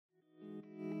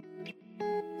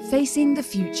Facing the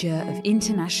Future of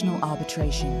International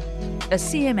Arbitration, a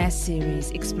CMS series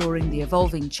exploring the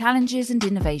evolving challenges and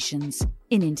innovations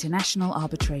in international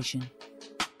arbitration.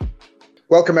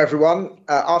 Welcome everyone.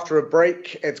 After a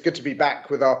break, it's good to be back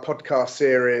with our podcast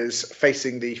series,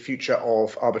 Facing the Future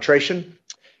of Arbitration.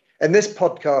 In this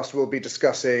podcast, we'll be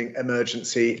discussing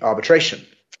emergency arbitration.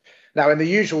 Now, in the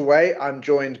usual way, I'm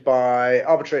joined by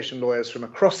arbitration lawyers from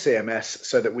across CMS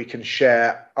so that we can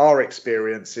share our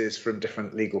experiences from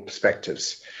different legal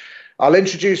perspectives. I'll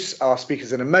introduce our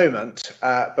speakers in a moment,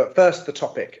 but first the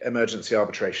topic, emergency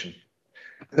arbitration.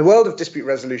 In the world of dispute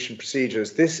resolution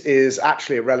procedures, this is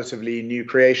actually a relatively new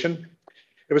creation.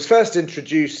 It was first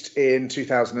introduced in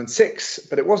 2006,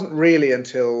 but it wasn't really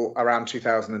until around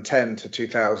 2010 to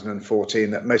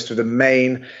 2014 that most of the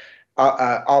main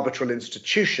arbitral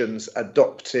institutions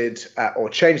adopted or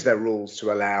changed their rules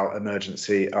to allow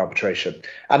emergency arbitration.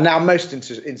 And now most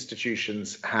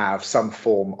institutions have some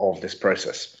form of this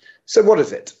process. So what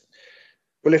is it?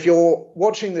 Well, if you're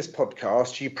watching this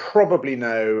podcast, you probably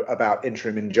know about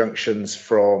interim injunctions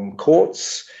from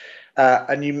courts.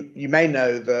 And you may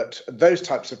know that those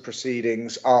types of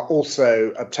proceedings are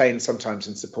also obtained sometimes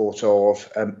in support of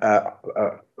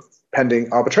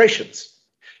pending arbitrations.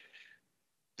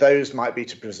 Those might be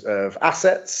to preserve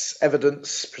assets,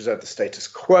 evidence, preserve the status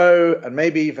quo, and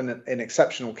maybe even in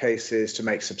exceptional cases to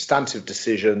make substantive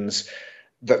decisions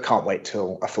that can't wait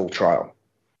till a full trial.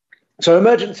 So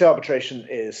emergency arbitration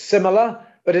is similar,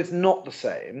 but it's not the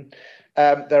same.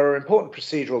 There are important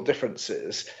procedural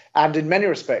differences, and in many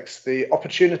respects, the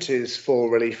opportunities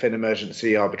for relief in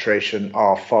emergency arbitration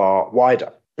are far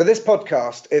wider. For this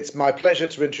podcast, it's my pleasure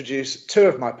to introduce two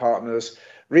of my partners,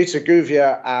 Rita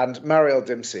Gouveia and Mariel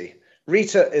Dimsey.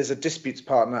 Rita is a disputes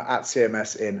partner at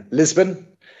CMS in Lisbon.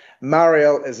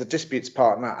 Mariel is a disputes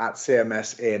partner at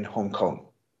CMS in Hong Kong.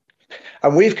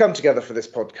 And we've come together for this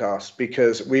podcast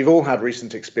because we've all had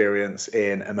recent experience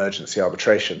in emergency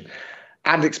arbitration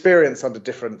and experience under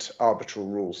different arbitral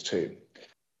rules too.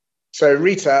 So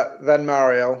Rita, then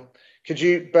Mariel, could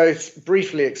you both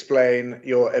briefly explain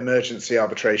your emergency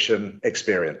arbitration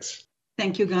experience?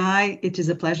 Thank you, Guy. It is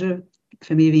a pleasure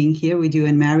for me being here with you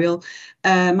and Mariel.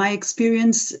 My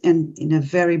experience, and in a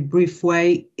very brief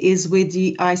way, is with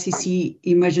the ICC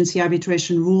emergency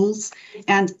arbitration rules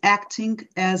and acting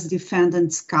as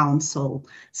defendant's counsel.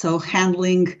 So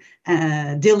handling,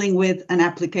 dealing with an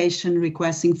application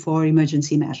requesting for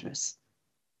emergency measures.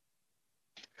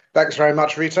 Thanks very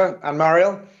much, Rita. And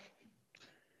Mariel?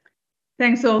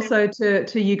 Thanks also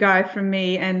to you, Guy, from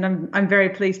me, and I'm very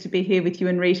pleased to be here with you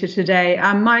and Rita today.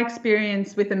 My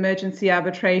experience with emergency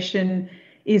arbitration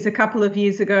is a couple of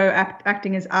years ago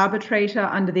acting as arbitrator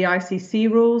under the ICC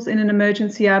rules in an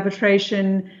emergency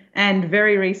arbitration, and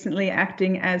very recently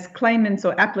acting as claimants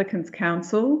or applicants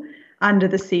counsel under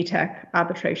the CTAC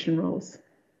arbitration rules.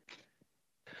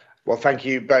 Well, thank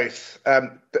you both.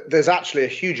 There's actually a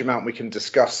huge amount we can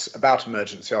discuss about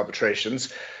emergency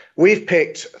arbitrations. We've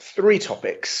picked three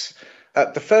topics.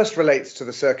 The first relates to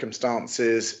the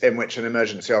circumstances in which an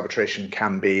emergency arbitration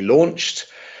can be launched,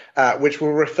 which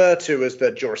we'll refer to as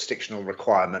the jurisdictional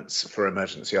requirements for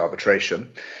emergency arbitration.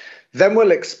 Then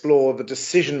we'll explore the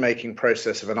decision-making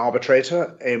process of an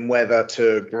arbitrator in whether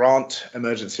to grant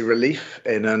emergency relief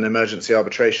in an emergency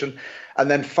arbitration.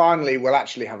 And then finally, we'll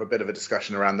actually have a bit of a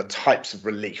discussion around the types of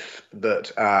relief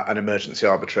that an emergency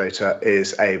arbitrator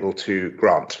is able to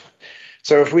grant.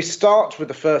 So if we start with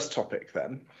the first topic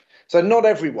then, so not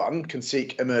everyone can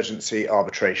seek emergency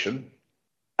arbitration.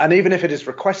 And even if it is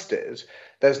requested,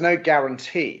 there's no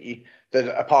guarantee that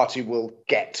a party will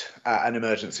get an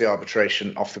emergency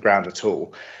arbitration off the ground at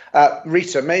all.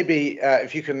 Rita, maybe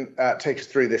if you can take us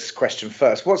through this question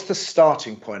first. What's the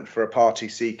starting point for a party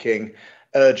seeking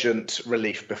urgent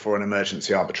relief before an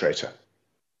emergency arbitrator?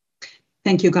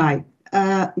 Thank you, Guy.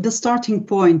 The starting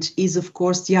point is, of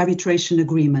course, the arbitration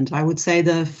agreement. I would say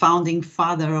the founding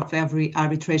father of every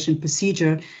arbitration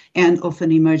procedure and of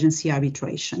an emergency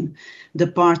arbitration. The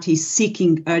party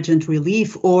seeking urgent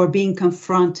relief or being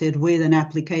confronted with an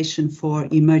application for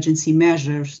emergency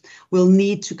measures will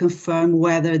need to confirm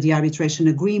whether the arbitration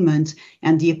agreement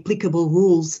and the applicable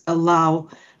rules allow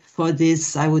for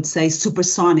this, I would say,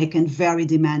 supersonic and very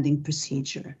demanding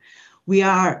procedure. We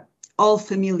are all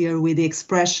familiar with the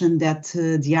expression that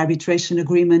the arbitration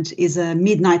agreement is a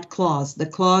midnight clause, the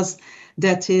clause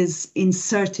that is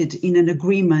inserted in an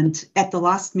agreement at the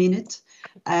last minute,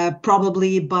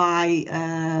 probably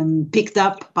picked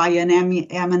up by an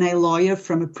M&A lawyer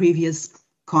from a previous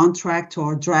contract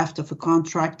or draft of a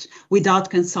contract without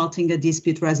consulting a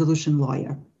dispute resolution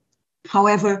lawyer.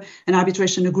 However, an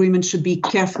arbitration agreement should be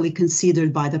carefully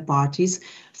considered by the parties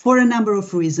for a number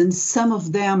of reasons. Some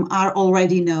of them are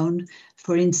already known,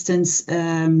 for instance,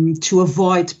 to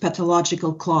avoid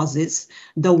pathological clauses,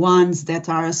 the ones that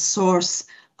are a source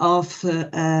of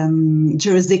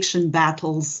jurisdiction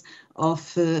battles,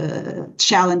 of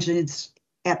challenges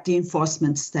at the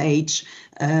enforcement stage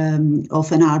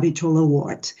of an arbitral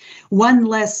award. One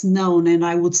less known, and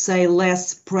I would say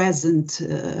less present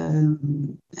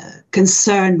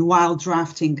concern while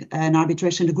drafting an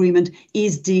arbitration agreement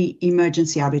is the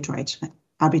emergency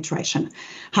arbitration.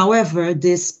 However,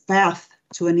 this path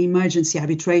to an emergency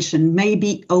arbitration may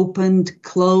be opened,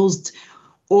 closed,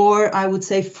 or I would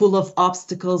say full of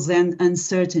obstacles and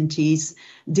uncertainties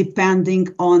depending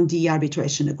on the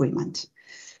arbitration agreement.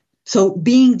 So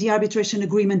being the arbitration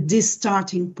agreement this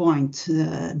starting point,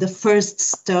 the first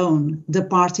stone, the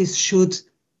parties should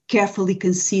carefully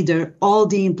consider all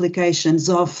the implications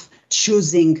of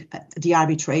choosing the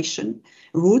arbitration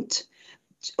route,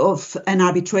 of an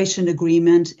arbitration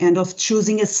agreement, and of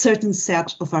choosing a certain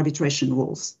set of arbitration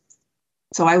rules.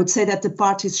 So I would say that the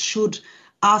parties should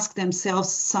ask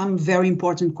themselves some very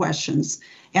important questions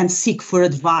and seek for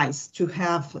advice to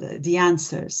have the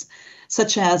answers,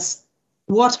 such as,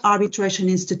 what arbitration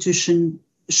institution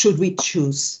should we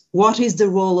choose? What is the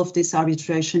role of this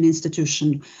arbitration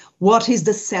institution? What is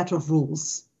the set of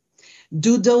rules?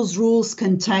 Do those rules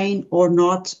contain or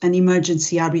not an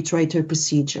emergency arbitrator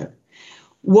procedure?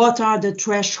 What are the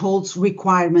thresholds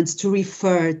requirements to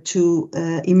refer to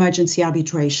emergency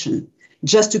arbitration?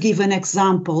 Just to give an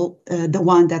example, the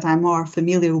one that I'm more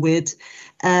familiar with,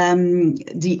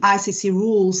 the ICC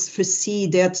rules foresee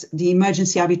that the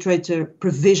emergency arbitrator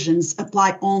provisions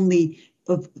apply only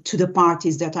to the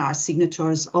parties that are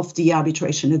signatories of the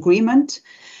arbitration agreement,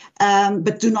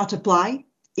 but do not apply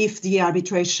if the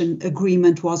arbitration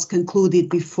agreement was concluded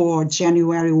before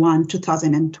January 1,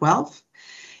 2012.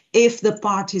 If the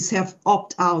parties have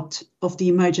opted out of the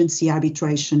emergency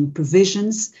arbitration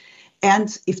provisions,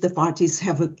 and if the parties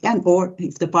have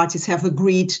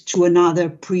agreed to another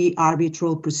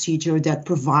pre-arbitral procedure that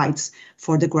provides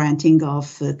for the granting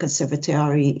of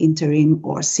conservatory, interim,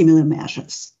 or similar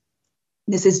measures.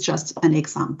 This is just an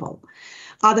example.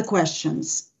 Other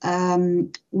questions.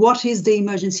 What is the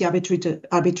emergency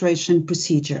arbitration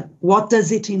procedure? What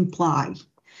does it imply?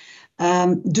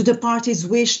 Do the parties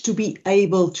wish to be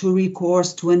able to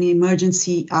recourse to an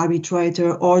emergency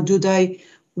arbitrator, or do they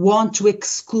want to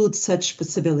exclude such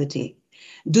possibility?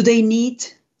 Do they need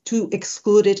to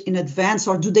exclude it in advance,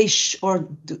 or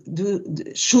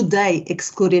should they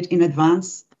exclude it in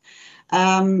advance?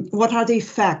 What are the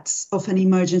effects of an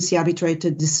emergency arbitrator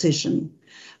decision?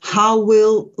 How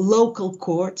will local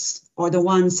courts, or the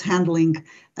ones handling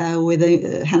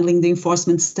the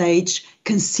enforcement stage,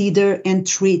 consider and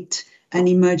treat an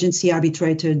emergency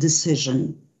arbitrator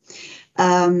decision?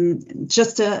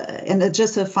 Just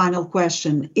a final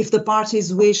question. If the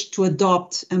parties wish to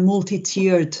adopt a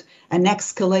multi-tiered, an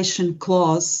escalation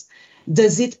clause,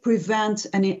 does it prevent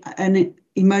an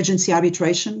emergency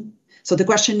arbitration? So the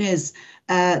question is,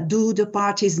 do the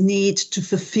parties need to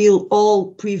fulfill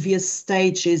all previous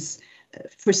stages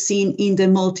foreseen in the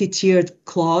multi-tiered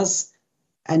clause,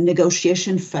 a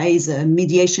negotiation phase, a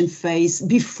mediation phase,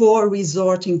 before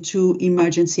resorting to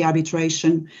emergency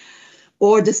arbitration?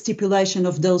 Or the stipulation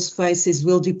of those phases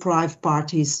will deprive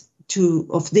parties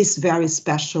of this very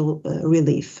special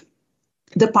relief?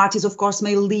 The parties, of course,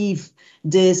 may leave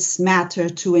this matter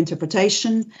to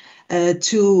interpretation,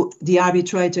 to the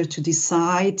arbitrator to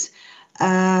decide,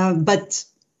 but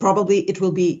probably it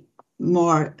will be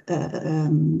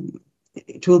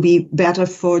better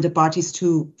for the parties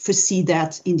to foresee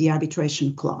that in the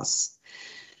arbitration clause.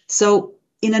 So,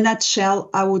 in a nutshell,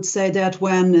 I would say that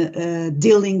when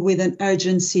dealing with an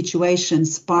urgent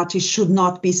situations, parties should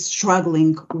not be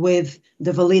struggling with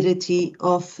the validity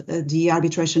of the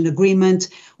arbitration agreement,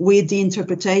 with the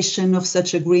interpretation of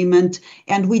such agreement,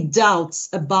 and with doubts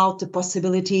about the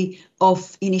possibility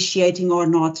of initiating or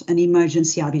not an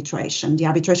emergency arbitration. The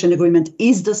arbitration agreement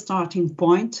is the starting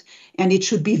point, and it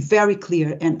should be very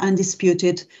clear and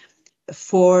undisputed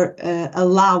for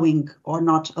allowing or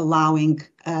not allowing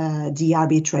the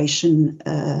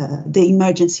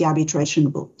emergency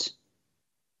arbitration route.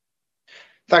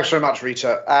 Thanks very much,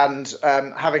 Rita. And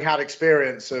having had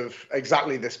experience of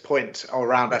exactly this point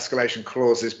around escalation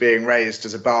clauses being raised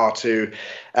as a bar to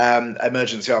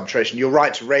emergency arbitration, you're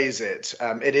right to raise it.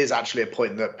 It is actually a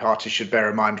point that parties should bear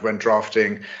in mind when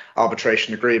drafting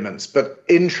arbitration agreements. But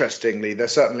interestingly,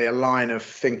 there's certainly a line of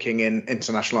thinking in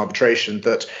international arbitration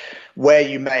that where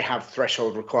you may have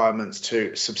threshold requirements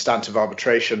to substantive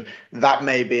arbitration, that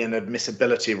may be an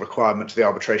admissibility requirement to the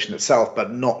arbitration itself,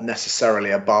 but not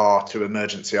necessarily a bar to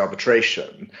emergency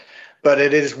arbitration. But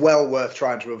it is well worth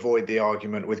trying to avoid the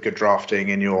argument with good drafting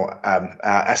in your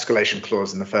escalation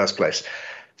clause in the first place.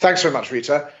 Thanks very much,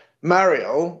 Rita.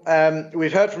 Mariel,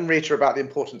 we've heard from Rita about the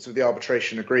importance of the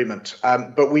arbitration agreement,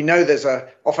 but we know there's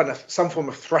often some form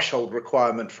of threshold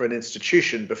requirement for an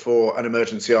institution before an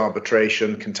emergency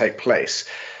arbitration can take place.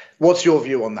 What's your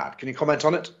view on that? Can you comment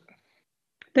on it?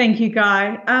 Thank you,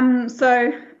 Guy.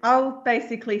 So I'll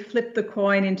basically flip the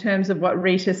coin in terms of what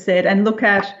Rita said and look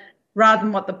at, rather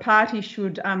than what the party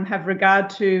should have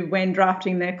regard to when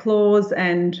drafting their clause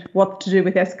and what to do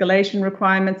with escalation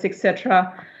requirements,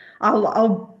 etc.,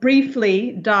 I'll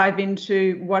briefly dive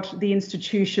into what the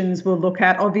institutions will look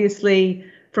at, obviously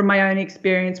from my own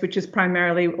experience, which is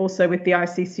primarily also with the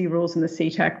ICC rules and the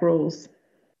CTAC rules.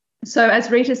 So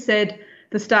as Rita said,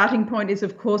 the starting point is,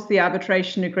 of course, the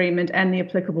arbitration agreement and the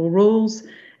applicable rules,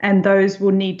 and those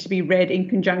will need to be read in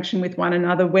conjunction with one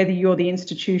another, whether you're the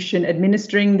institution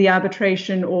administering the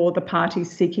arbitration or the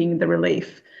parties seeking the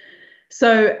relief.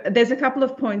 So there's a couple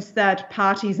of points that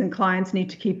parties and clients need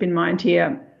to keep in mind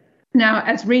here. Now,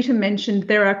 as Rita mentioned,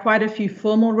 there are quite a few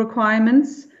formal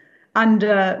requirements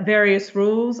under various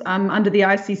rules. Under the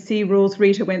ICC rules,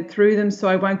 Rita went through them, so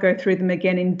I won't go through them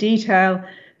again in detail.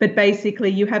 But basically,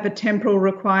 you have a temporal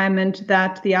requirement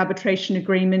that the arbitration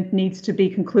agreement needs to be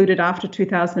concluded after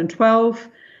 2012,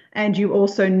 and you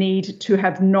also need to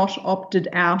have not opted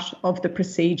out of the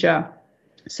procedure.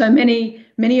 So many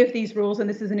of these rules, and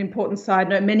this is an important side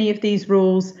note, many of these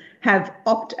rules have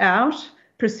opt-out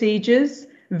procedures.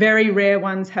 Very rare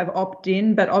ones have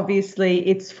opt-in, but obviously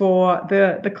it's for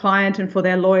the client and for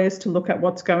their lawyers to look at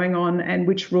what's going on and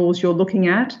which rules you're looking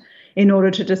at in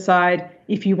order to decide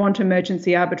if you want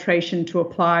emergency arbitration to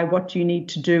apply, what you need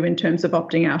to do in terms of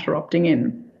opting out or opting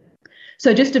in.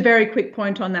 So just a very quick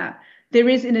point on that. There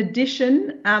is, in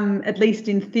addition, at least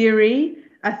in theory,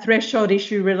 a threshold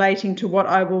issue relating to what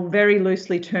I will very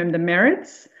loosely term the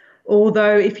merits.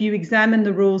 Although if you examine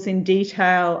the rules in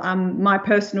detail, my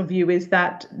personal view is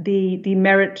that the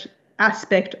merit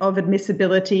aspect of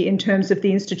admissibility in terms of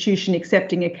the institution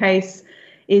accepting a case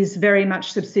is very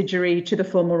much subsidiary to the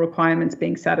formal requirements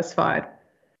being satisfied.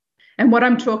 And what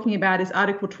I'm talking about is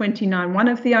Article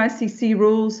 29(1) of the ICC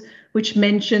rules, which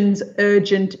mentions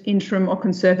urgent, interim or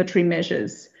conservatory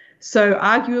measures. So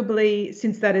arguably,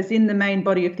 since that is in the main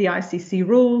body of the ICC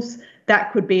rules,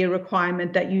 that could be a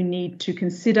requirement that you need to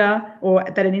consider or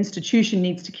that an institution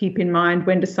needs to keep in mind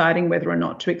when deciding whether or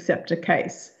not to accept a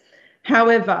case.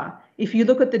 However, if you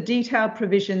look at the detailed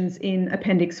provisions in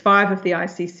Appendix 5 of the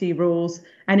ICC rules,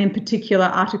 and in particular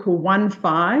Article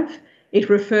 1.5, it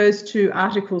refers to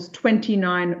Articles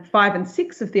 29, 5 and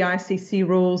 6 of the ICC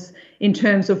rules in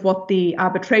terms of what the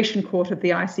arbitration court of the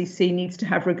ICC needs to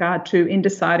have regard to in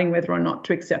deciding whether or not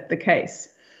to accept the case.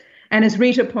 And as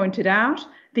Rita pointed out,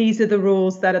 these are the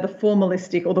rules that are the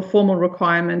formalistic or the formal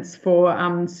requirements for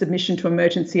submission to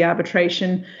emergency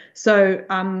arbitration. So,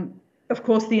 of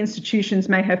course, the institutions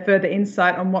may have further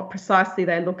insight on what precisely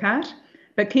they look at,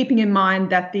 but keeping in mind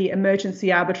that the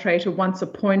emergency arbitrator, once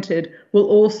appointed, will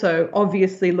also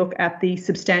obviously look at the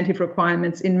substantive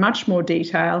requirements in much more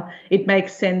detail, it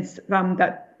makes sense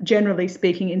that, generally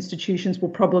speaking, institutions will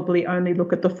probably only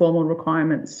look at the formal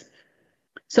requirements.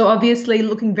 So obviously,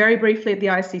 looking very briefly at the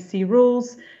ICC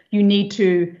rules, you need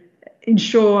to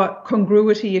ensure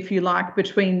congruity, if you like,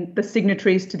 between the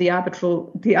signatories to the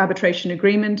arbitration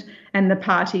agreement and the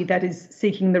party that is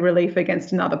seeking the relief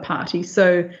against another party.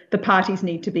 So the parties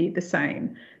need to be the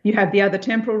same. You have the other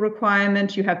temporal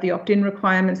requirement, you have the opt-in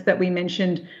requirements that we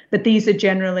mentioned, but these are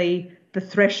generally the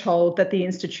threshold that the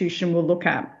institution will look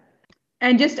at.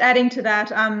 And just adding to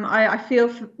that, I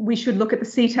feel we should look at the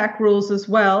CTAC rules as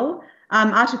well.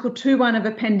 Article 2.1 of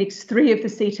Appendix 3 of the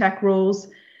CTAC rules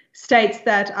states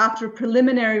that after a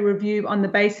preliminary review on the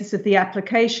basis of the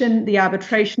application, the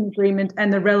arbitration agreement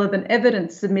and the relevant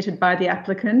evidence submitted by the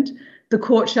applicant, the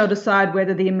court shall decide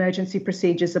whether the emergency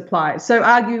procedures apply. So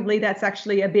arguably that's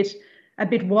actually a bit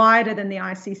wider than the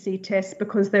ICC test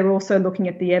because they're also looking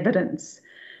at the evidence.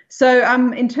 So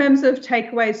in terms of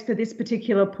takeaways for this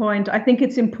particular point, I think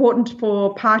it's important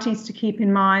for parties to keep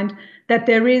in mind that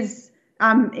there is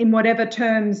in whatever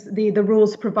terms the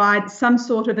rules provide, some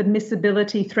sort of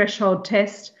admissibility threshold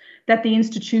test that the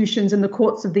institutions and the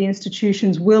courts of the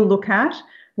institutions will look at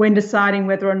when deciding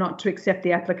whether or not to accept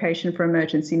the application for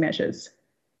emergency measures.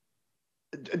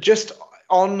 Just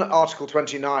on Article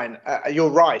 29, you're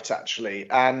right, actually.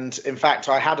 And in fact,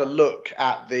 I had a look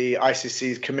at the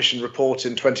ICC's Commission report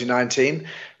in 2019,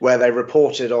 where they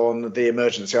reported on the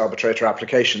emergency arbitrator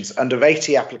applications. And of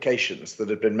 80 applications that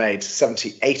had been made,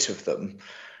 78 of them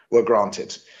were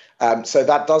granted. So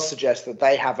that does suggest that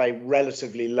they have a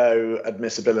relatively low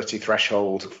admissibility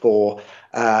threshold for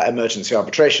emergency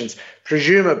arbitrations,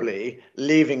 presumably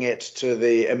leaving it to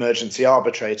the emergency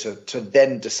arbitrator to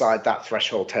then decide that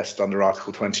threshold test under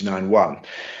Article 29(1).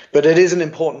 But it is an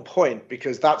important point,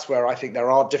 because that's where I think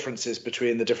there are differences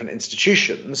between the different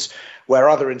institutions, where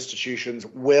other institutions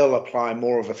will apply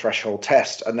more of a threshold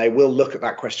test and they will look at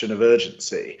that question of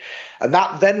urgency. And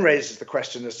that then raises the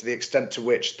question as to the extent to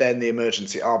which then the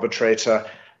emergency arbitrator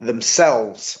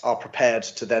themselves are prepared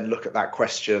to then look at that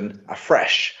question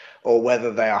afresh, or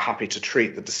whether they are happy to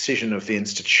treat the decision of the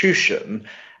institution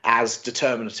as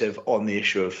determinative on the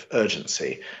issue of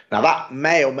urgency. Now, that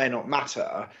may or may not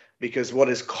matter, because what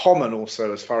is common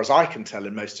also, as far as I can tell,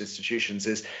 in most institutions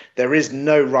is there is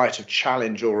no right of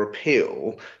challenge or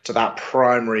appeal to that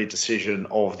primary decision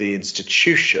of the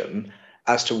institution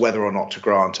as to whether or not to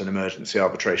grant an emergency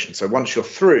arbitration. So once you're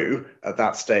through at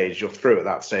that stage, you're through at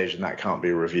that stage, and that can't be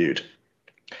reviewed.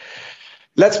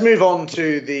 Let's move on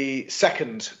to the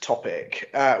second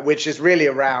topic, which is really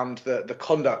around the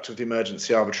conduct of the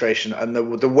emergency arbitration and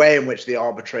the way in which the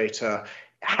arbitrator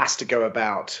has to go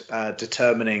about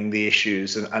determining the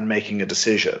issues and making a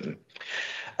decision.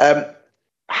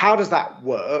 How does that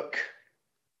work?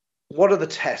 What are the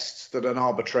tests that an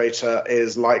arbitrator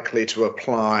is likely to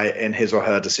apply in his or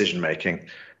her decision making?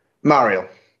 Mariel.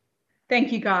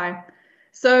 Thank you, Guy.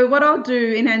 So what I'll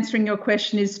do in answering your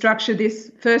question is structure this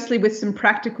firstly with some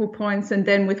practical points and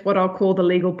then with what I'll call the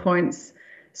legal points.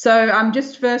 So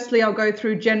just firstly, I'll go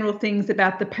through general things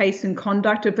about the pace and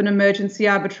conduct of an emergency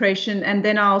arbitration, and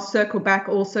then I'll circle back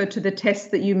also to the tests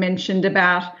that you mentioned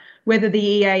about whether the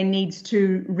EA needs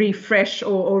to refresh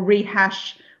or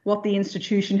rehash what the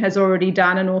institution has already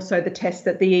done, and also the tests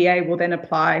that the EA will then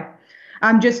apply.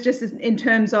 Just in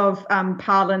terms of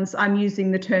parlance, I'm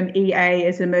using the term EA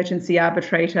as emergency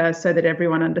arbitrator so that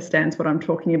everyone understands what I'm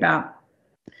talking about.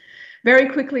 Very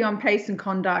quickly on pace and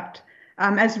conduct.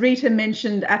 As Rita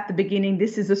mentioned at the beginning,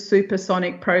 this is a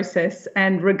supersonic process,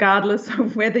 and regardless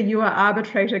of whether you are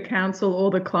arbitrator, counsel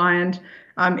or the client,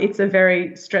 it's a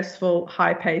very stressful,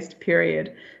 high-paced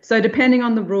period. So depending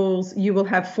on the rules, you will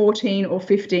have 14 or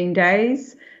 15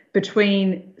 days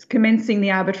between commencing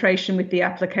the arbitration with the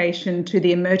application to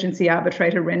the emergency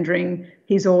arbitrator rendering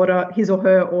his or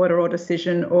her order or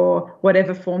decision, or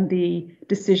whatever form the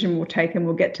decision will take, and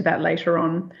we'll get to that later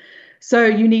on. So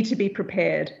you need to be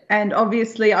prepared. And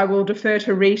obviously I will defer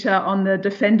to Rita on the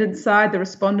defendant side, the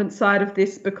respondent side of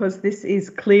this, because this is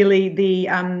clearly the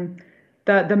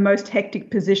most hectic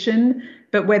position.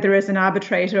 But whether as an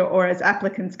arbitrator or as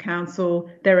applicant's counsel,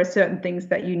 there are certain things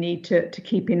that you need to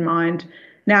keep in mind.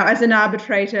 Now, as an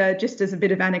arbitrator, just as a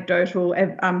bit of anecdotal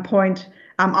point,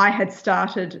 I had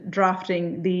started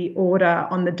drafting the order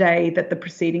on the day that the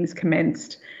proceedings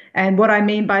commenced. And what I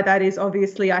mean by that is,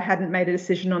 obviously, I hadn't made a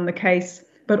decision on the case,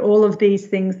 but all of these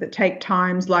things that take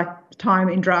time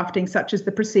in drafting, such as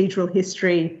the procedural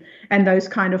history and those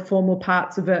kind of formal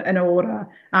parts of an order,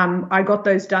 I got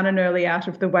those done and early out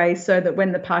of the way so that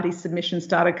when the party submissions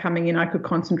started coming in, I could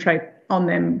concentrate on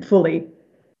them fully.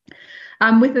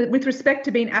 With respect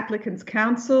to being applicant's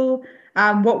counsel,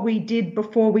 what we did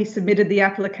before we submitted the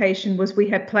application was we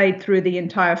had played through the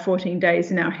entire 14 days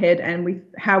in our head and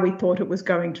how we thought it was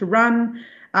going to run.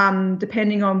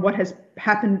 Depending on what has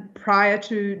happened prior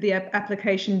to the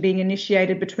application being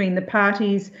initiated between the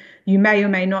parties, you may or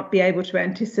may not be able to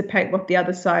anticipate what the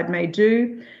other side may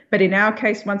do. But in our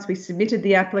case, once we submitted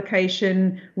the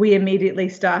application, we immediately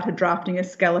started drafting a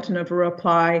skeleton of a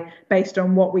reply based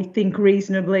on what we think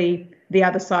reasonably the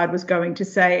other side was going to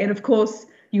say. And of course,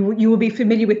 you will be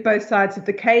familiar with both sides of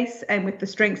the case and with the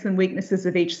strengths and weaknesses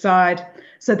of each side.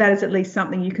 So that is at least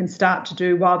something you can start to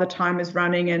do while the time is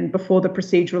running and before the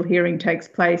procedural hearing takes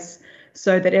place,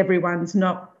 so that everyone's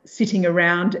not sitting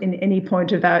around in any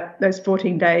point of those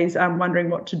 14 days wondering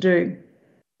what to do.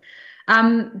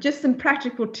 Just some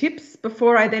practical tips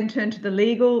before I then turn to the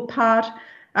legal part.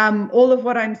 All of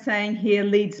what I'm saying here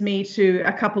leads me to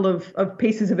a couple of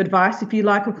pieces of advice, if you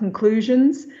like, or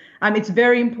conclusions. It's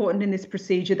very important in this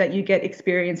procedure that you get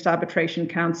experienced arbitration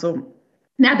counsel.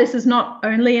 Now, this is not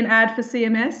only an ad for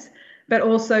CMS, but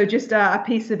also just a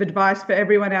piece of advice for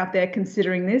everyone out there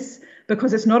considering this,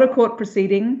 because it's not a court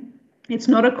proceeding. It's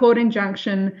not a court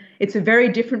injunction. It's a very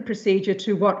different procedure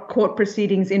to what court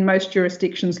proceedings in most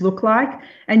jurisdictions look like.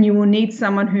 And you will need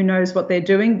someone who knows what they're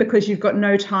doing because you've got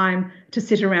no time to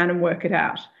sit around and work it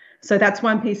out. So that's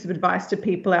one piece of advice to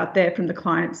people out there from the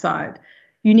client side.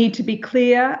 You need to be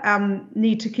clear,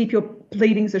 need to keep your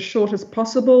pleadings as short as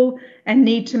possible, and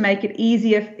need to make it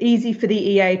easy for the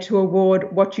EA to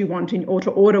award what you want or to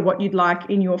order what you'd like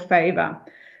in your favour.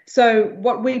 So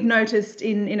what we've noticed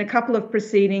in a couple of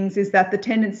proceedings is that the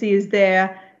tendency is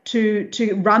there to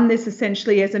run this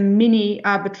essentially as a mini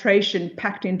arbitration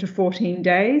packed into 14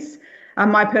 days.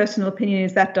 My personal opinion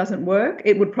is that doesn't work.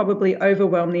 It would probably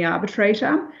overwhelm the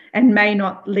arbitrator and may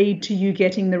not lead to you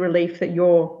getting the relief that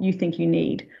you think you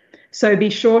need. So be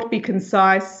short, be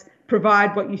concise,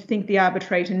 provide what you think the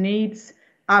arbitrator needs.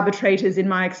 Arbitrators, in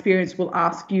my experience, will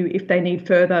ask you if they need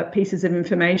further pieces of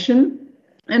information.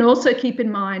 And also keep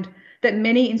in mind that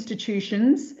many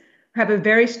institutions have a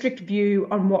very strict view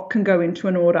on what can go into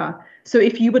an order. So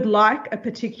if you would like a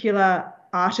particular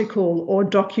article or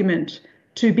document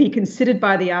to be considered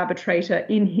by the arbitrator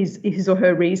in his or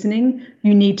her reasoning,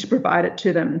 you need to provide it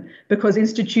to them, because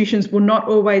institutions will not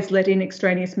always let in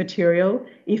extraneous material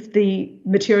if the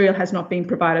material has not been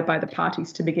provided by the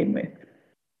parties to begin with.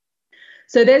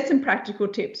 So there's some practical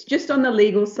tips just on the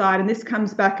legal side, and this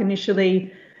comes back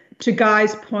initially to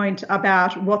Guy's point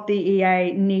about what the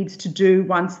EA needs to do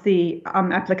once the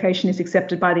application is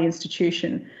accepted by the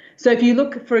institution. So if you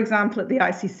look, for example, at the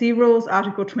ICC rules,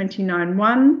 Article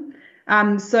 29(1),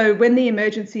 so when the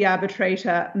emergency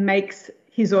arbitrator makes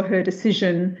his or her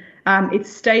decision, it's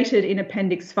stated in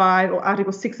Appendix 5 or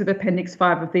Article 6 of Appendix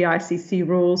 5 of the ICC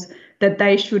rules that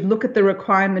they should look at the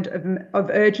requirement of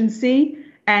urgency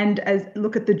and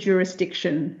look at the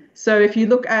jurisdiction. So if you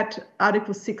look at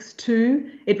Article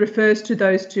 6.2, it refers to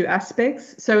those two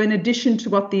aspects. So in addition to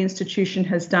what the institution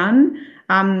has done,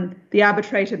 the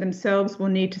arbitrator themselves will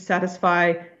need to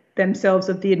satisfy themselves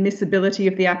of the admissibility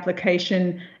of the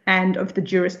application and of the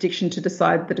jurisdiction to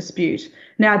decide the dispute.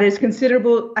 Now, there's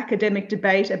considerable academic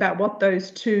debate about what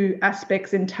those two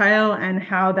aspects entail and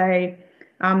how they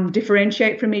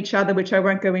differentiate from each other, which I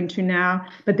won't go into now,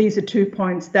 but these are 2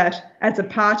 points that as a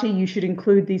party you should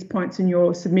include these points in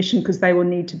your submission because they will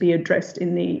need to be addressed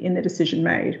in the decision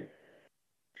made.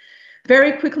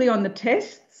 Very quickly on the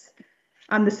tests,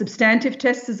 the substantive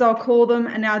tests as I'll call them,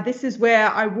 and now this is where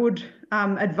I would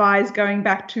advise going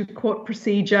back to court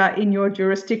procedure in your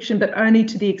jurisdiction, but only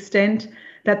to the extent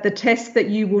that the tests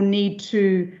that you will need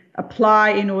to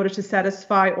apply in order to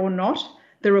satisfy or not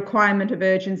the requirement of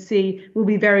urgency will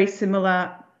be very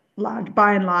similar,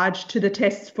 by and large, to the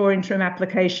tests for interim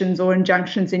applications or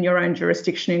injunctions in your own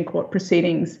jurisdiction in court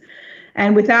proceedings.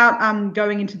 And without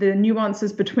going into the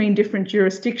nuances between different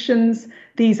jurisdictions,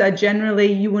 these are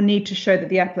generally, you will need to show that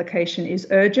the application is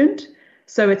urgent.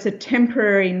 So it's a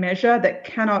temporary measure that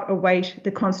cannot await the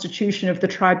constitution of the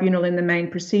tribunal in the main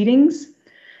proceedings.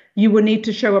 You will need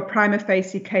to show a prima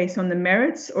facie case on the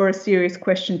merits or a serious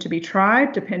question to be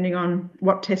tried, depending on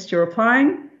what test you're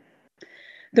applying.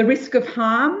 The risk of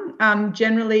harm,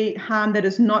 generally harm that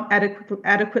is not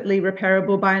adequately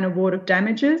repairable by an award of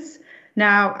damages.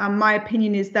 Now, my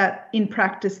opinion is that in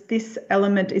practice, this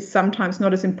element is sometimes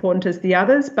not as important as the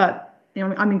others, but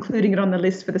I'm including it on the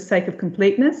list for the sake of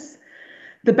completeness.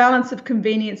 The balance of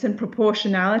convenience and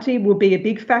proportionality will be a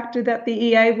big factor that the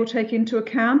EA will take into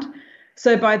account.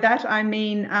 So by that, I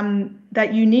mean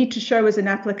that you need to show as an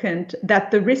applicant that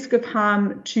the risk of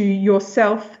harm to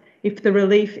yourself if the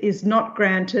relief is not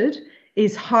granted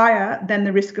is higher than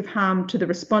the risk of harm to the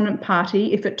respondent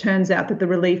party if it turns out that the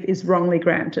relief is wrongly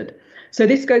granted. So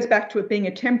this goes back to it being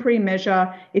a temporary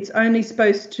measure. It's only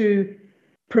supposed to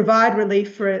provide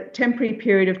relief for a temporary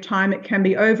period of time. It can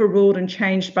be overruled and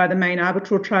changed by the main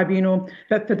arbitral tribunal,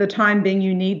 but for the time being,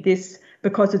 you need this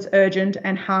because it's urgent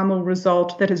and harm will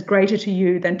result that is greater to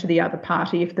you than to the other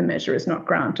party if the measure is not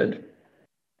granted.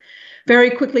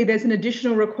 Very quickly, there's an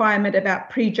additional requirement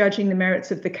about prejudging the merits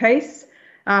of the case.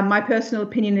 My personal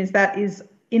opinion is that is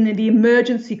in the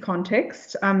emergency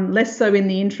context, less so in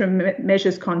the interim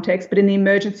measures context, but in the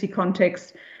emergency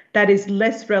context, that is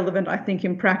less relevant, I think,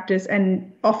 in practice and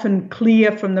often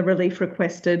clear from the relief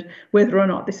requested whether or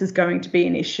not this is going to be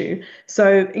an issue.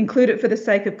 So include it for the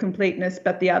sake of completeness,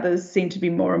 but the others seem to be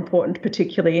more important,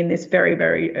 particularly in this very,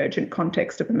 very urgent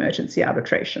context of emergency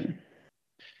arbitration.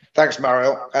 Thanks,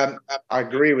 Mariel. I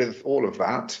agree with all of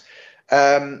that.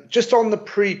 Just on the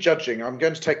prejudging, I'm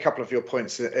going to take a couple of your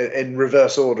points in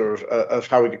reverse order of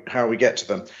how we get to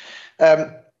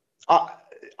them.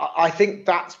 I think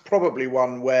that's probably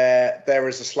one where there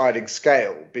is a sliding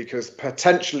scale, because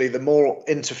potentially the more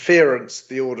interference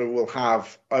the order will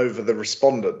have over the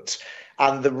respondent,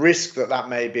 and the risk that that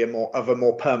may be of a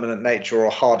more permanent nature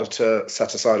or harder to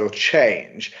set aside or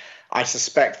change, I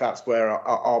suspect that's where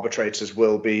our arbitrators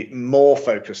will be more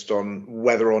focused on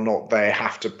whether or not they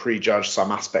have to prejudge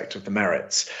some aspect of the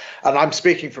merits. And I'm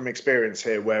speaking from experience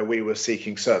here, where we were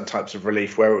seeking certain types of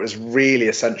relief where it was really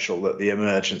essential that the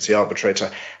emergency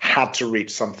arbitrator had to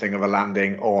reach something of a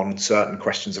landing on certain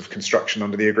questions of construction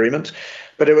under the agreement.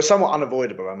 But it was somewhat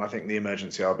unavoidable, and I think the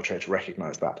emergency arbitrator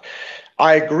recognised that.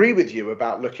 I agree with you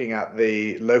about looking at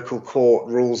the local court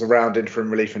rules around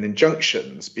interim relief and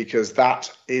injunctions, because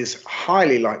that is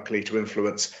highly likely to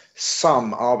influence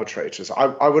some arbitrators.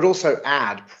 I would also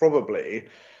add, probably,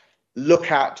 look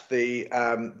at the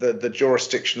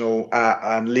jurisdictional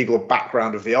and legal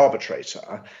background of the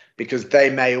arbitrator, because they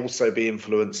may also be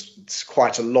influenced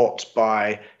quite a lot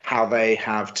by how they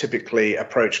have typically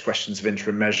approached questions of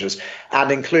interim measures,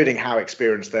 and including how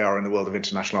experienced they are in the world of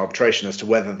international arbitration as to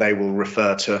whether they will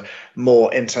refer to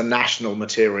more international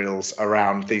materials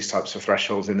around these types of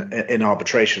thresholds in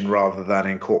arbitration rather than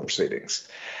in court proceedings.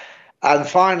 And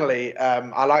finally,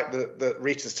 I like the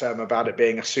Rita's term about it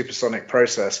being a supersonic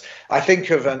process. I think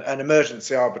of an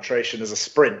emergency arbitration as a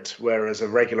sprint, whereas a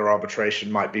regular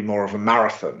arbitration might be more of a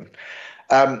marathon.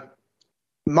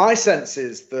 My sense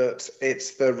is that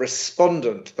it's the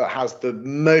respondent that has the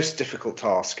most difficult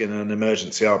task in an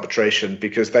emergency arbitration,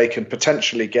 because they can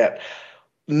potentially get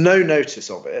no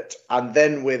notice of it, and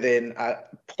then within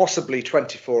possibly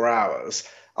 24 hours,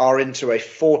 are into a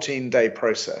 14-day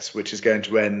process, which is going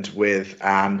to end with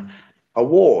an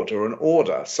award or an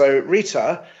order. So,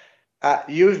 Rita,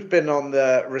 you've been on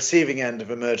the receiving end of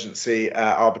emergency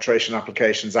arbitration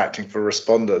applications acting for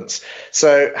respondents.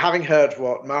 So, having heard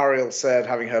what Mariel said,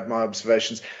 having heard my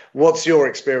observations, what's your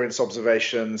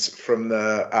observations from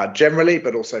the generally,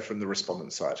 but also from the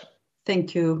respondent side?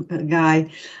 Thank you, Guy.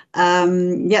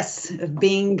 Yes,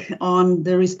 being on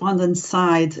the respondent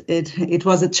side, it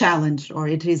was a challenge, or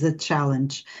it is a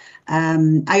challenge.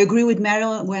 I agree with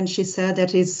Mariel when she said that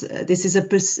this is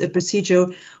a procedure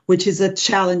which is a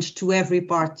challenge to every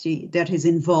party that is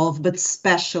involved, but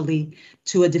especially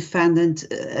to a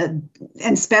defendant, and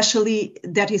especially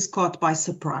that is caught by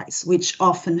surprise, which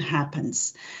often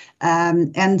happens.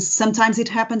 And sometimes it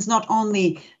happens not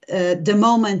only the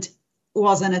moment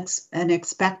was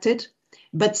unexpected,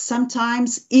 but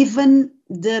sometimes even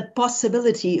the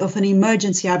possibility of an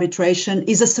emergency arbitration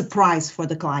is a surprise for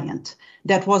the client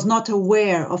that was not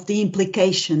aware of the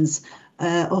implications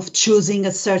of choosing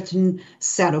a certain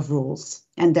set of rules.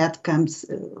 And that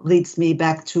leads me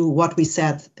back to what we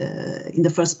said in the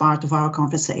first part of our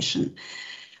conversation.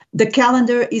 The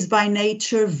calendar is by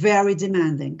nature very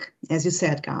demanding, as you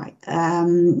said, Guy.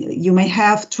 You may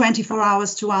have 24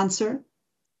 hours to answer,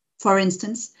 for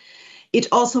instance. It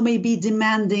also may be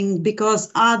demanding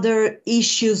because other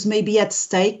issues may be at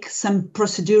stake, some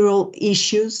procedural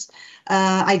issues.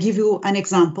 I give you an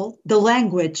example, the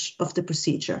language of the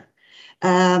procedure.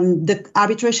 The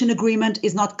arbitration agreement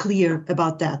is not clear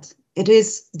about that. It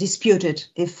is disputed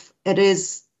if it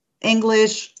is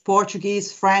English,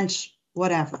 Portuguese, French,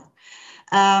 whatever.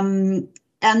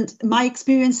 And my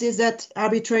experience is that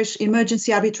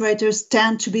emergency arbitrators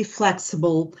tend to be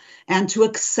flexible and to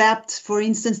accept, for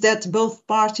instance, that both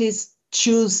parties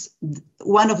choose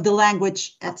one of the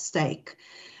language at stake.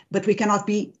 But we cannot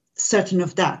be certain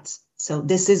of that. So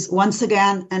this is, once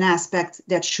again, an aspect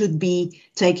that should be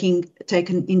taken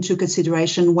into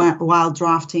consideration while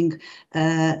drafting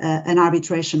an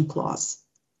arbitration clause.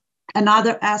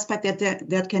 Another aspect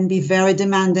that can be very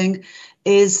demanding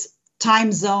is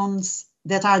time zones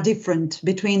that are different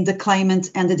between the claimant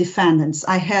and the defendants.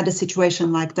 I had a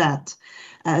situation like that.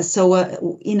 So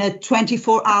in a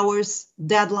 24 hours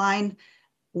deadline,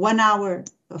 1 hour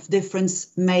of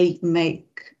difference may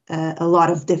make a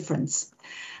lot of difference.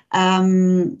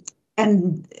 And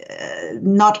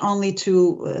not only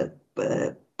to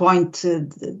point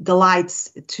the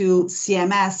lights to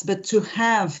CMS, but to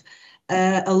have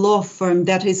a law firm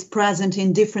that is present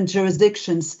in different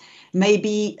jurisdictions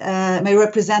may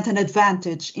represent an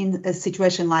advantage in a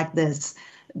situation like this.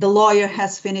 The lawyer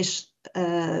has finished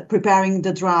preparing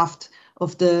the draft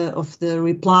of the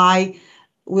reply,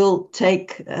 will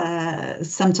take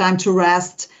some time to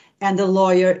rest, and the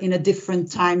lawyer in a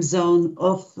different time zone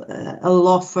of a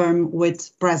law firm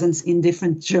with presence in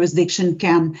different jurisdiction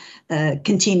can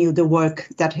continue the work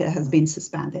that has been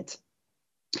suspended.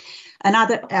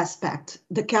 Another aspect,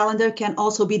 the calendar can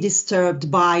also be disturbed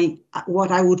by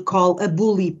what I would call a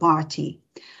bully party,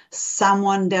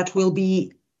 someone that will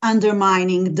be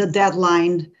undermining the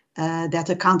deadline that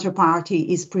a counterparty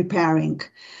is preparing.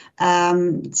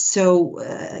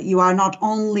 So you are not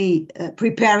only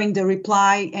preparing the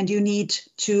reply, and you need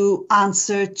to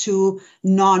answer to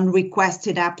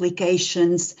non-requested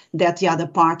applications that the other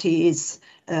party is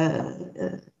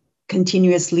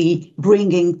continuously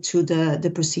bringing to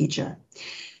the procedure.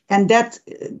 And that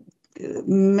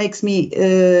makes me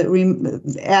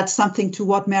add something to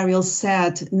what Mariel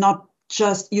said. Not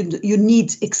just you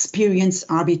need experienced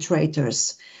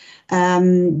arbitrators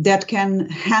that can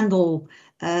handle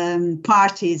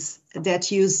parties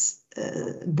that use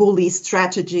bully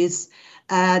strategies,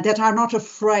 that are not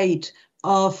afraid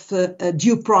of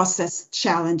due process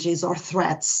challenges or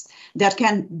threats, that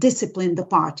can discipline the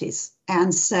parties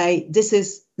and say, this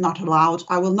is not allowed,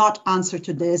 I will not answer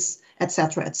to this,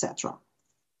 etc., etc.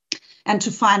 And to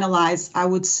finalize, I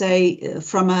would say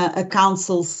from a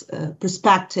council's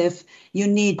perspective, you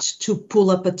need to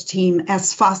pull up a team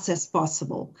as fast as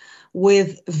possible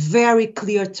with very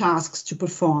clear tasks to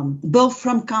perform, both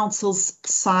from council's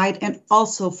side and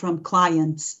also from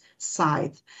client's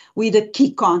side, with a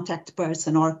key contact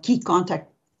person or key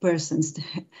contact persons,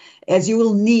 as you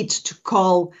will need to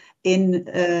call in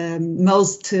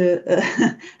most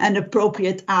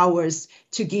inappropriate hours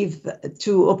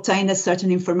to obtain a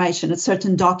certain information, a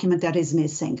certain document that is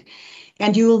missing.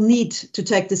 And you will need to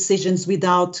take decisions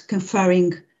without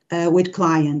conferring with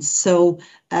clients. So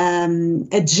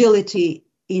agility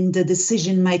in the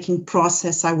decision-making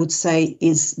process, I would say,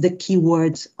 is the key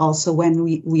word also when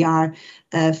we are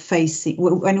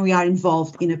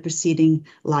involved in a proceeding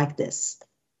like this.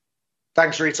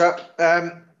 Thanks,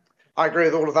 Rita. I agree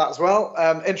with all of that as well.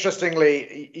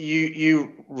 Interestingly,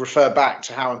 you refer back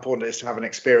to how important it is to have an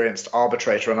experienced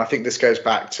arbitrator, and I think this goes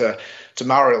back to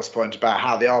Mariel's point about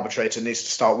how the arbitrator needs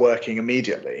to start working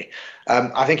immediately.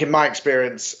 I think in my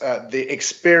experience, the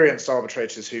experienced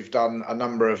arbitrators who've done a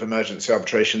number of emergency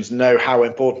arbitrations know how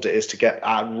important it is to get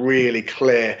a really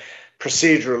clear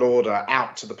procedural order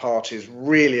out to the parties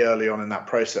really early on in that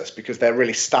process, because they're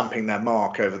really stamping their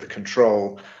mark over the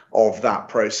control of that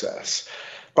process.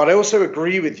 But I also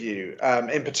agree with you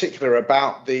in particular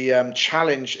about the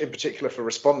challenge in particular for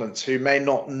respondents who may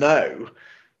not know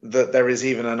that there is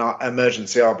even an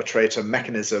emergency arbitrator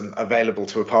mechanism available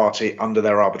to a party under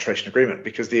their arbitration agreement,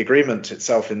 because the agreement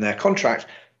itself in their contract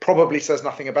probably says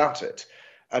nothing about it.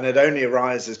 And it only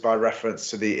arises by reference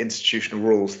to the institutional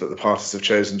rules that the parties have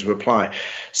chosen to apply.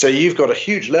 So you've got a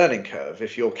huge learning curve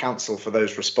if you're counsel for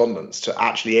those respondents to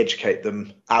actually educate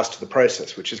them as to the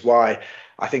process, which is why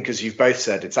I think, as you've both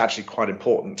said, it's actually quite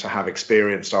important to have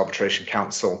experienced arbitration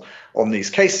counsel on these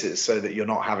cases so that you're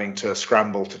not having to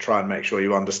scramble to try and make sure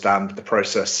you understand the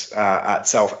process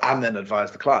itself and then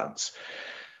advise the clients.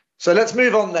 So let's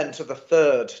move on then to the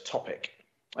third topic,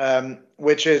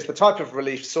 which is the type of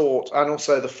relief sought and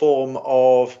also the form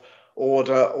of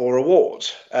order or award.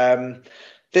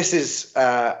 This is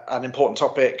an important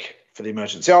topic for the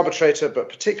emergency arbitrator, but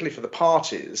particularly for the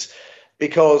parties,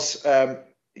 because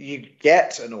you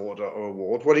get an order or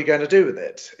award. What are you going to do with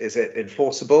it? Is it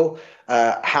enforceable?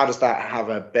 How does that have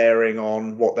a bearing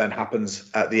on what then happens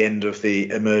at the end of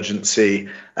the emergency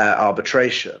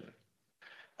arbitration?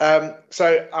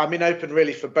 So I'm open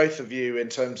really for both of you in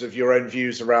terms of your own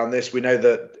views around this. We know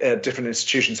that different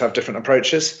institutions have different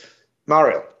approaches.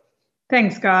 Mariel.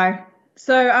 Thanks, Guy.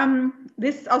 So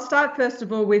I'll start first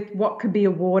of all with what could be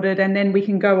awarded, and then we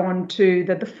can go on to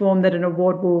the form that an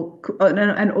award will,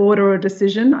 an order or a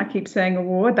decision. I keep saying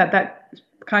award, that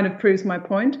kind of proves my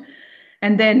point.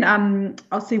 And then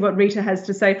I'll see what Rita has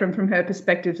to say from her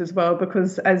perspective as well,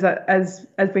 because as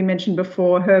we mentioned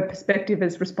before, her perspective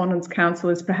as respondents counsel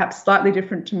is perhaps slightly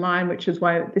different to mine, which is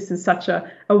why this is such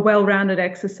a well-rounded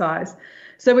exercise.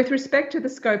 So with respect to the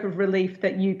scope of relief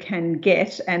that you can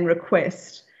get and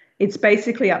request, it's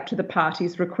basically up to the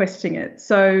parties requesting it.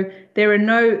 So there are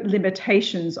no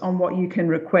limitations on what you can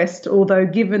request, although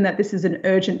given that this is an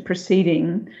urgent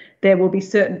proceeding, there will be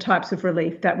certain types of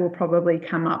relief that will probably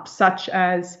come up, such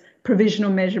as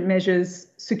provisional measures,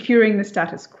 securing the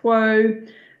status quo,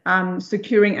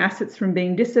 securing assets from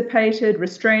being dissipated,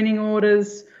 restraining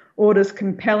orders, orders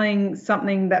compelling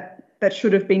something that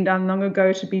should have been done long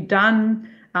ago to be done,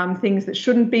 things that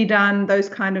shouldn't be done, those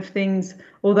kind of things.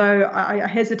 Although I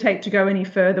hesitate to go any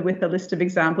further with a list of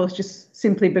examples, just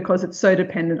simply because it's so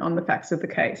dependent on the facts of the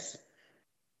case.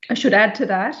 I should add to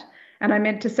that, and I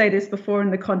meant to say this before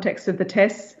in the context of the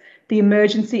tests, the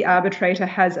emergency arbitrator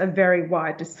has a very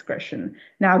wide discretion.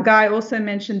 Now, Guy also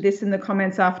mentioned this in the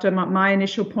comments after my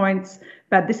initial points,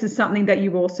 But this is something that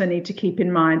you also need to keep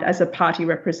in mind as a party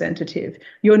representative.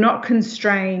 You're not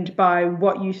constrained by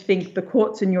what you think the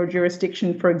courts in your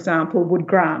jurisdiction, for example, would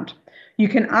grant. You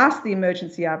can ask the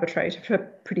emergency arbitrator for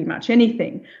pretty much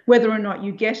anything. Whether or not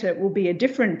you get it will be a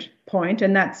different point,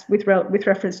 and that's with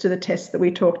reference to the tests that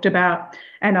we talked about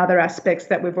and other aspects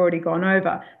that we've already gone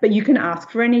over. But you can ask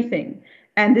for anything.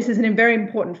 And this is a very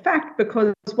important fact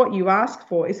because what you ask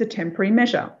for is a temporary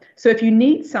measure. So if you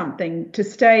need something to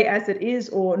stay as it is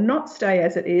or not stay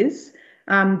as it is,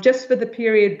 just for the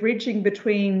period bridging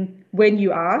between when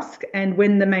you ask and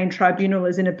when the main tribunal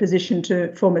is in a position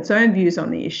to form its own views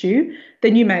on the issue,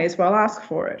 then you may as well ask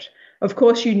for it. Of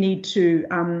course, you need to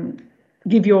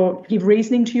give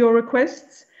reasoning to your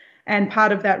requests. And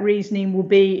part of that reasoning will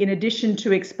be, in addition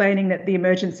to explaining that the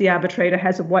emergency arbitrator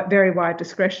has a very wide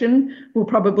discretion, will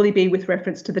probably be with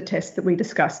reference to the test that we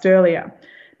discussed earlier.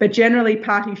 But generally,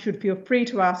 parties should feel free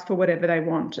to ask for whatever they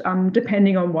want,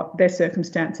 depending on what their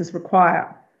circumstances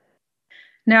require.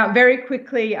 Now, very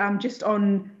quickly, just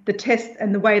on the test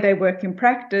and the way they work in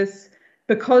practice,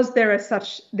 because there is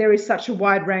such a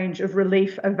wide range of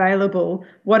relief available,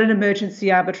 what an emergency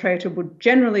arbitrator would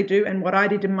generally do, and what I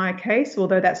did in my case,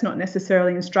 although that's not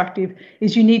necessarily instructive,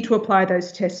 is you need to apply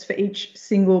those tests for each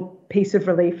single piece of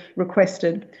relief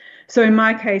requested. So in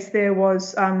my case, there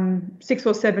was 6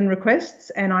 or 7 requests,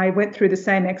 and I went through the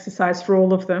same exercise for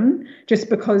all of them, just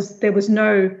because there was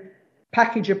no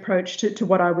package approach to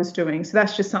what I was doing. So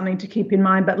that's just something to keep in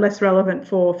mind, but less relevant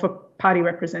for party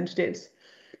representatives.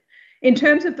 In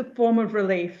terms of the form of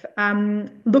relief,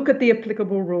 look at the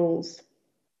applicable rules.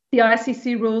 The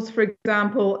ICC rules, for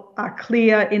example, are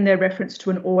clear in their reference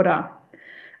to an order.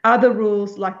 Other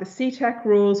rules, like the CTAC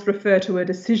rules, refer to a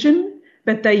decision,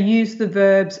 but they use the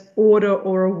verbs order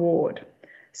or award.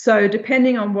 So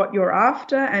depending on what you're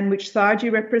after and which side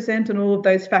you represent and all of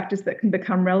those factors that can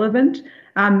become relevant,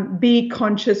 be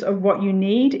conscious of what you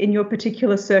need in your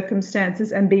particular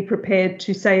circumstances and be prepared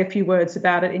to say a few words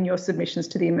about it in your submissions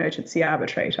to the emergency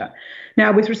arbitrator.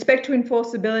 Now, with respect to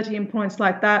enforceability and points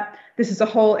like that, this is a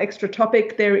whole extra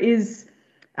topic. There is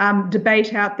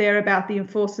debate out there about the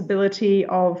enforceability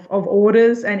of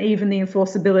orders and even the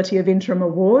enforceability of interim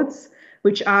awards,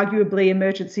 which arguably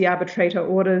emergency arbitrator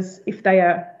orders, if they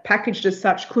are packaged as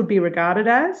such, could be regarded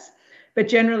as. But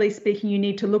generally speaking, you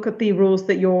need to look at the rules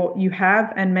that you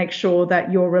have and make sure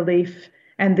that your relief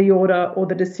and the order or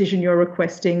the decision you're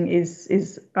requesting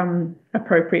is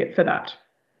appropriate for that.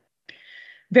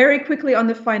 Very quickly on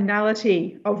the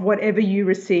finality of whatever you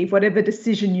receive, whatever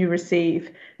decision you receive.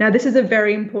 Now, this is a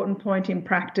very important point in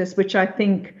practice, which I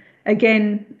think,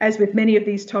 again, as with many of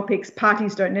these topics,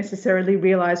 parties don't necessarily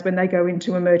realise when they go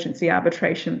into emergency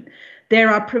arbitration. There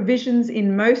are provisions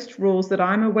in most rules that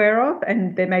I'm aware of,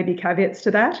 and there may be caveats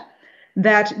to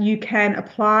that you can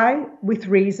apply with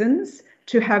reasons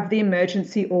to have the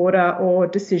emergency order or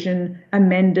decision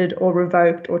amended or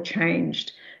revoked or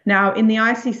changed. Now, in the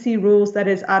ICC rules, that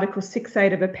is Article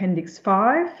 6.8 of Appendix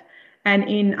 5, and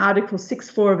in Article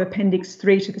 6.4 of Appendix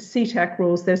 3 to the CTAC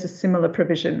rules, there's a similar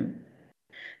provision.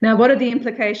 Now, what are the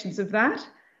implications of that?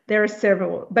 There are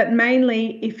several, but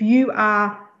mainly if you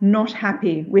are not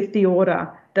happy with the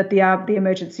order that the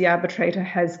emergency arbitrator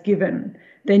has given,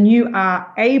 then you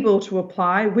are able to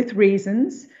apply with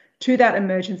reasons to that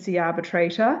emergency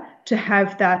arbitrator to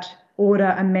have that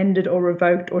order amended or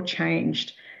revoked or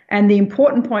changed. And the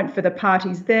important point for the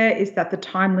parties there is that the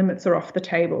time limits are off the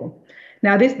table.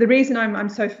 Now, the reason I'm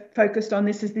so focused on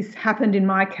this is this happened in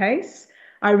my case.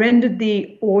 I rendered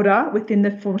the order within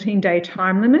the 14-day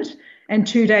time limit, and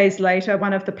 2 days later,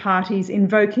 one of the parties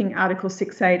invoking Article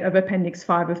 6.8 of Appendix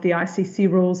 5 of the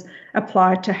ICC rules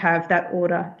applied to have that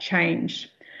order changed.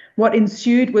 What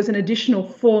ensued was an additional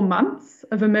 4 months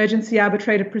of emergency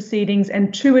arbitrator proceedings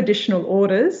and 2 additional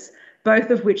orders, both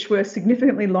of which were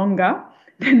significantly longer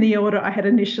than the order I had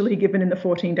initially given in the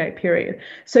 14-day period.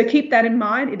 So keep that in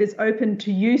mind. It is open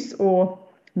to use or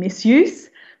misuse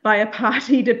by a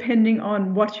party depending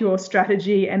on what your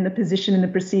strategy and the position in the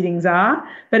proceedings are,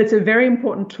 but it's a very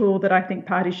important tool that I think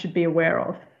parties should be aware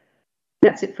of.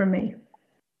 That's it from me.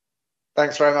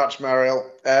 Thanks very much,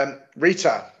 Mariel.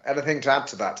 Rita, anything to add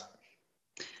to that?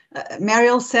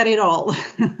 Mariel said it all.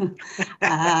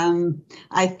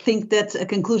 I think that a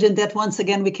conclusion that once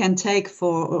again we can take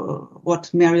for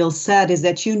what Mariel said is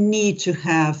that you need to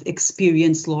have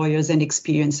experienced lawyers and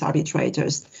experienced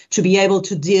arbitrators to be able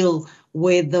to deal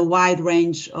with the wide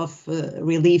range of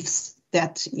reliefs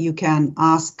that you can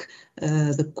ask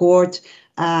the court.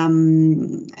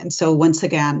 And so once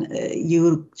again,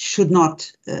 you should not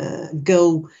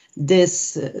go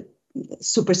this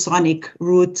supersonic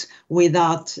route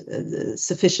without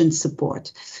sufficient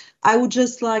support. I would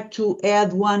just like to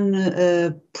add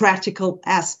one practical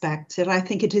aspect that I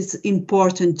think it is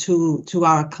important to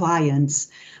our clients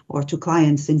or to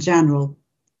clients in general.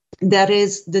 That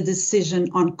is the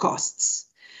decision on costs.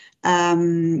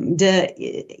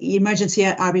 The emergency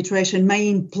arbitration may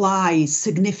imply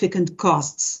significant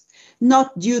costs,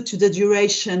 not due to the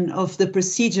duration of the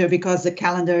procedure, because the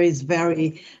calendar is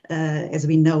very, as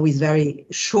we know, is very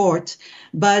short,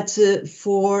 but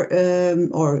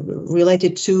or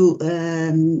related to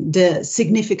the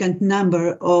significant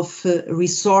number of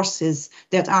resources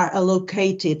that are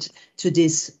allocated to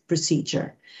this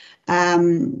procedure.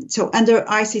 So under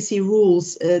ICC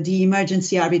rules, the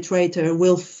emergency arbitrator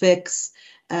will fix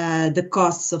the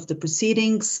costs of the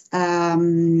proceedings,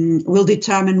 will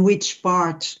determine which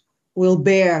part will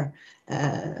bear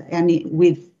in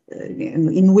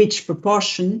which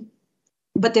proportion.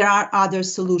 But there are other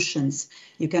solutions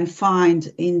you can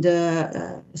find in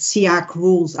the SIAC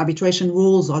rules, arbitration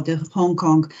rules, or the Hong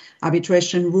Kong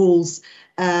arbitration rules,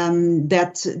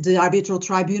 that the arbitral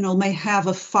tribunal may have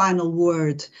a final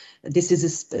word. This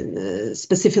is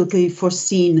specifically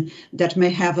foreseen that may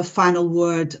have a final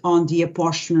word on the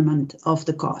apportionment of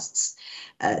the costs.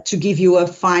 To give you a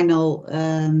final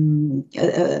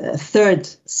third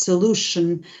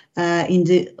solution, in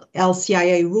the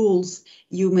LCIA rules,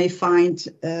 you may find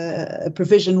a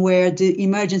provision where the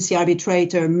emergency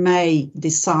arbitrator may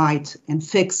decide and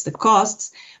fix the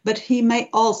costs, but he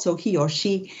or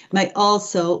she may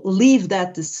also leave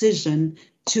that decision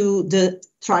to the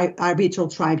arbitral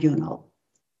tribunal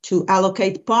to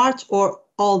allocate part or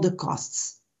all the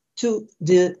costs to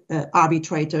the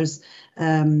arbitrators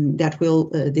that will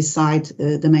decide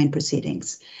the main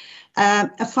proceedings.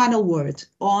 A final word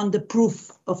on the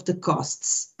proof of the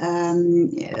costs.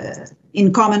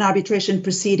 In common arbitration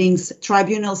proceedings,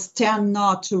 tribunals tend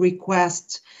not to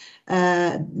request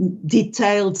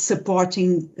detailed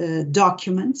supporting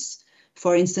documents.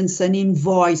 For instance, an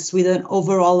invoice with an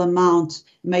overall amount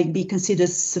may be considered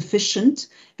sufficient,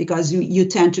 because you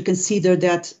tend to consider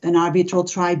that an arbitral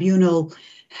tribunal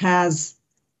has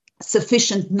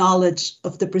sufficient knowledge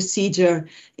of the procedure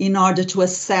in order to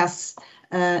assess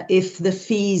if the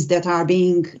fees that are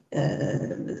being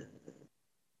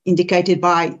indicated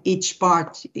by each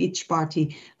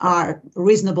party are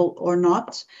reasonable or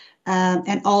not.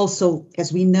 And also,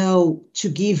 as we know, to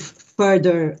give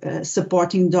further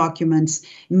supporting documents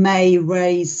may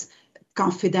raise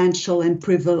confidential and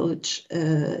privilege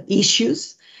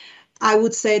issues. I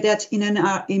would say that in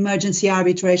an emergency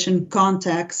arbitration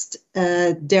context,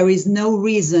 there is no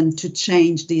reason to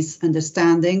change this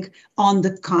understanding. On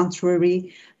the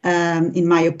contrary, in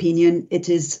my opinion, it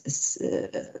is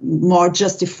more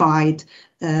justified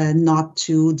not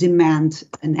to demand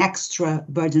an extra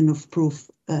burden of proof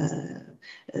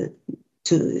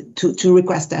to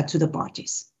request that to the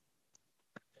parties.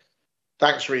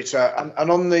 Thanks, Rita.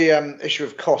 And on the issue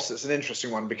of costs, it's an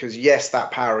interesting one, because yes, that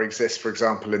power exists, for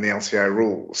example, in the LCA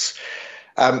rules.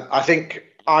 I think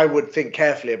I would think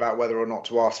carefully about whether or not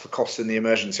to ask for costs in the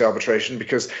emergency arbitration,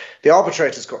 because the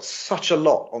arbitrator's got such a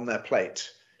lot on their plate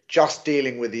just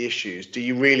dealing with the issues. Do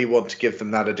you really want to give them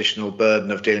that additional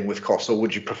burden of dealing with costs, or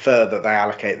would you prefer that they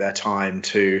allocate their time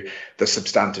to the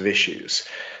substantive issues?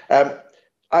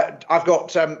 I've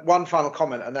got one final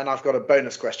comment, and then I've got a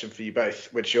bonus question for you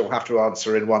both, which you'll have to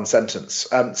answer in one sentence.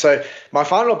 So my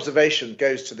final observation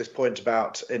goes to this point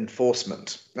about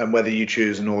enforcement and whether you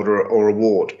choose an order or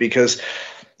award, because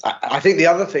I think the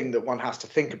other thing that one has to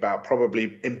think about,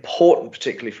 probably important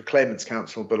particularly for claimants'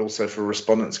 counsel, but also for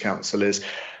respondents' counsel, is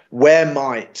where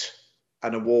might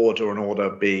an award or an order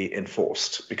be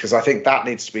enforced? Because I think that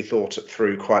needs to be thought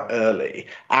through quite early,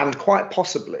 and quite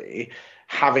possibly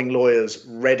having lawyers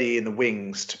ready in the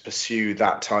wings to pursue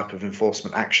that type of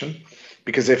enforcement action.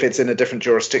 Because if it's in a different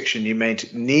jurisdiction, you may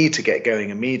need to get going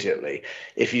immediately.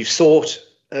 If you've sought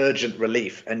urgent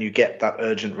relief and you get that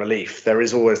urgent relief, there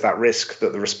is always that risk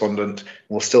that the respondent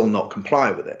will still not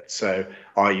comply with it. So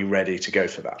are you ready to go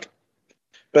for that?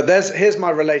 But here's my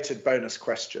related bonus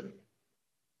question.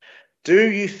 Do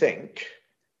you think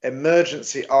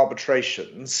emergency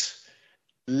arbitrations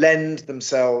lend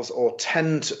themselves or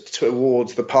tend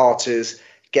towards the parties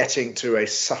getting to a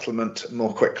settlement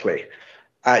more quickly?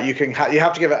 You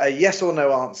have to give a yes or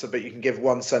no answer, but you can give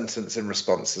one sentence in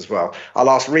response as well. I'll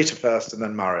ask Rita first and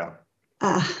then Mariel.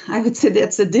 I would say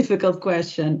that's a difficult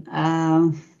question.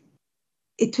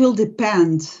 It will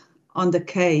depend on the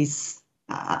case.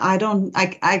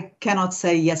 I cannot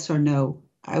say yes or no.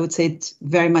 I would say it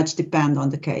very much depends on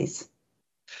the case.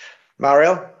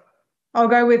 Mariel? I'll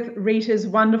go with Rita's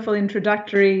wonderful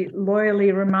introductory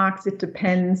lawyerly remarks. It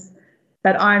depends.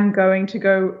 But I'm going to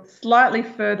go slightly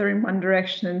further in one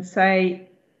direction and say,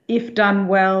 if done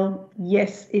well,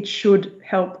 yes, it should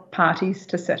help parties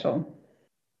to settle,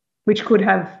 which could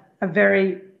have a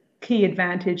very key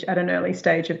advantage at an early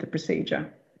stage of the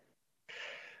procedure.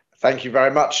 Thank you very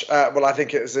much. Well, I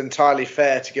think it is entirely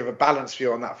fair to give a balanced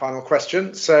view on that final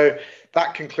question. So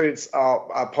that concludes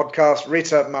our podcast.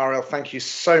 Rita, Mariel, thank you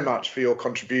so much for your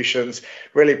contributions.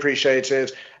 Really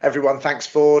appreciated. Everyone, thanks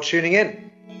for tuning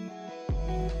in.